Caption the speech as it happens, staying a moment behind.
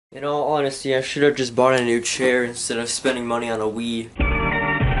In all honesty, I should have just bought a new chair instead of spending money on a Wii.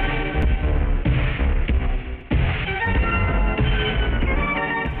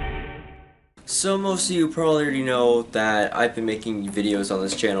 So most of you probably already know that I've been making videos on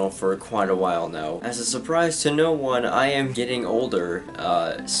this channel for quite a while now. As a surprise to no one, I am getting older,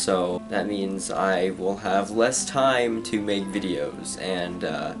 so that means I will have less time to make videos,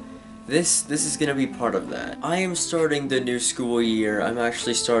 and this is gonna be part of that. I am starting the new school year. I'm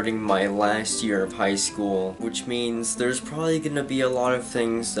actually starting my last year of high school, which means there's probably gonna be a lot of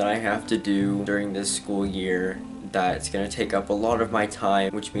things that I have to do during this school year that's gonna take up a lot of my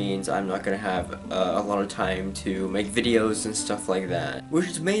time, which means I'm not gonna have a lot of time to make videos and stuff like that. Which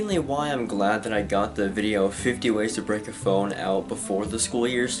is mainly why I'm glad that I got the video 50 ways to break a phone out before the school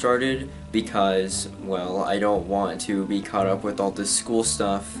year started, because, well, I don't want to be caught up with all this school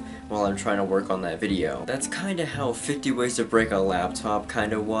stuff while I'm trying to work on that video. That's kinda how 50 ways to break a laptop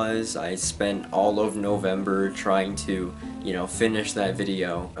kinda was. I spent all of November trying to, you know, finish that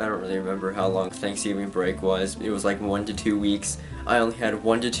video. I don't really remember how long Thanksgiving break was. It was like 1 to 2 weeks. I only had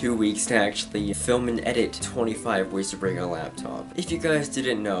 1 to 2 weeks to actually film and edit 25 ways to break a laptop. If you guys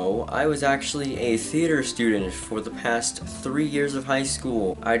didn't know, I was actually a theater student for the past 3 years of high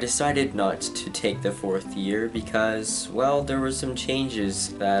school. I decided not to take the 4th year because, well, there were some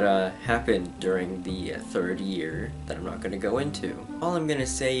changes that happened during the 3rd year that I'm not gonna go into. All I'm gonna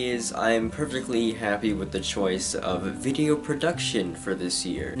say is I'm perfectly happy with the choice of video production for this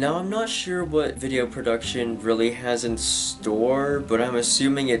year. Now, I'm not sure what video production really has in store, but I'm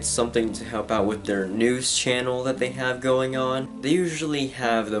assuming it's something to help out with their news channel that they have going on. They usually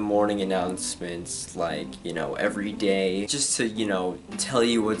have the morning announcements, like, you know, every day, just to, you know, tell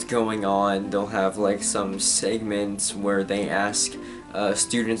you what's going on. They'll have, like, some segments where they ask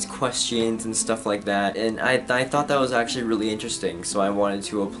students questions and stuff like that, and I thought that was actually really interesting, so I wanted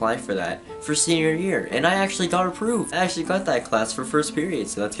to apply for that for senior year, and I actually got approved. I actually got that class for first period,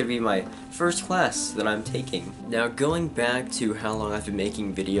 so that's gonna be my first class that I'm taking. Now, going back to how long I've been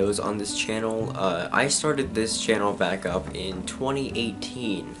making videos on this channel, I started this channel back up in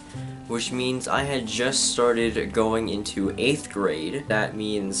 2018. Which means I had just started going into 8th grade. That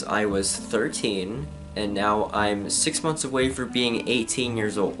means I was 13, and now I'm 6 months away from being 18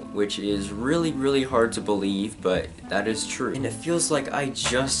 years old, which is really hard to believe, but that is true. And it feels like I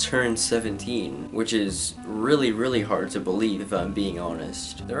just turned 17, which is really hard to believe if I'm being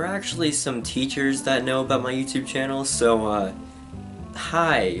honest. There are actually some teachers that know about my YouTube channel, so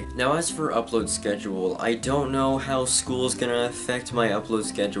hi! Now, as for upload schedule, I don't know how school's gonna affect my upload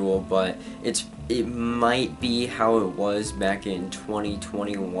schedule, but it might be how it was back in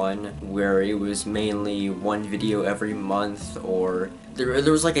 2021, where it was mainly one video every month, or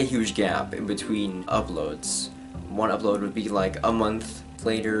there was like a huge gap in between uploads. One upload would be like a month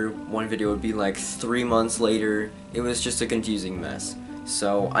later, one video would be like 3 months later. It was just a confusing mess.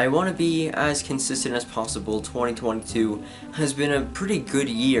 So I want to be as consistent as possible. 2022 has been a pretty good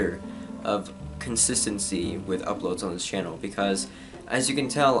year of consistency with uploads on this channel, because as you can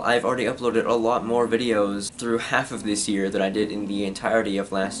tell, I've already uploaded a lot more videos through half of this year than I did in the entirety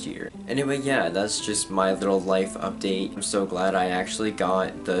of last year. Anyway, yeah, that's just my little life update. I'm so glad I actually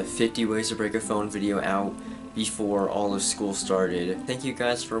got the 50 ways to break a phone video out before all of school started. Thank you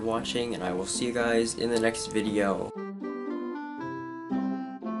guys for watching, and I will see you guys in the next video.